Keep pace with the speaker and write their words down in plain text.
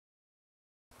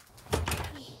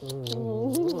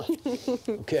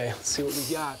Okay, let's see what we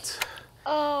got.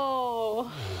 Oh,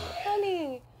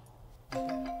 honey.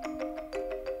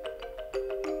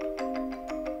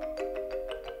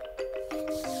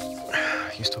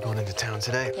 You still going into town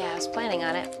today? Yeah, I was planning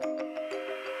on it.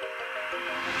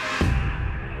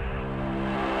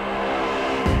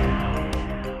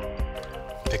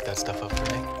 Pick that stuff up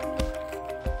for me.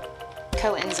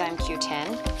 Coenzyme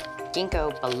Q10,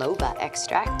 ginkgo biloba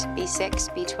extract, B6,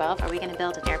 B12. Are we gonna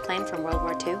build an airplane from World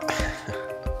War II?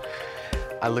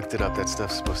 I looked it up. That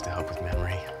stuff's supposed to help with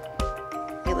memory.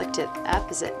 You looked it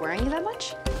up. Is it worrying you that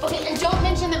much? Okay, and don't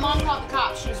mention that Mom called the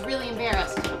cops. She was really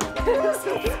embarrassed. Who's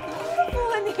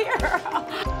beautiful in here? I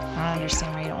don't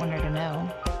understand why you don't want her to know.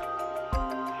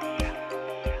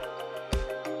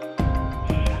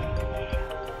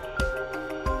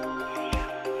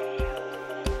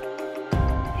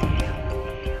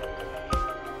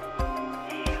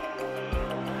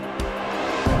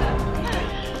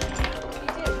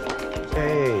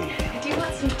 Hey. Do you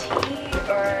want some tea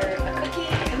or a cookie?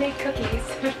 I made cookies.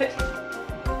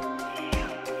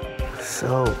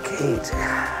 So, Kate.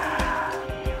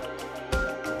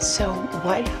 So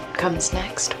what comes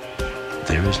next?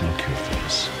 There is no cure for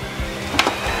this.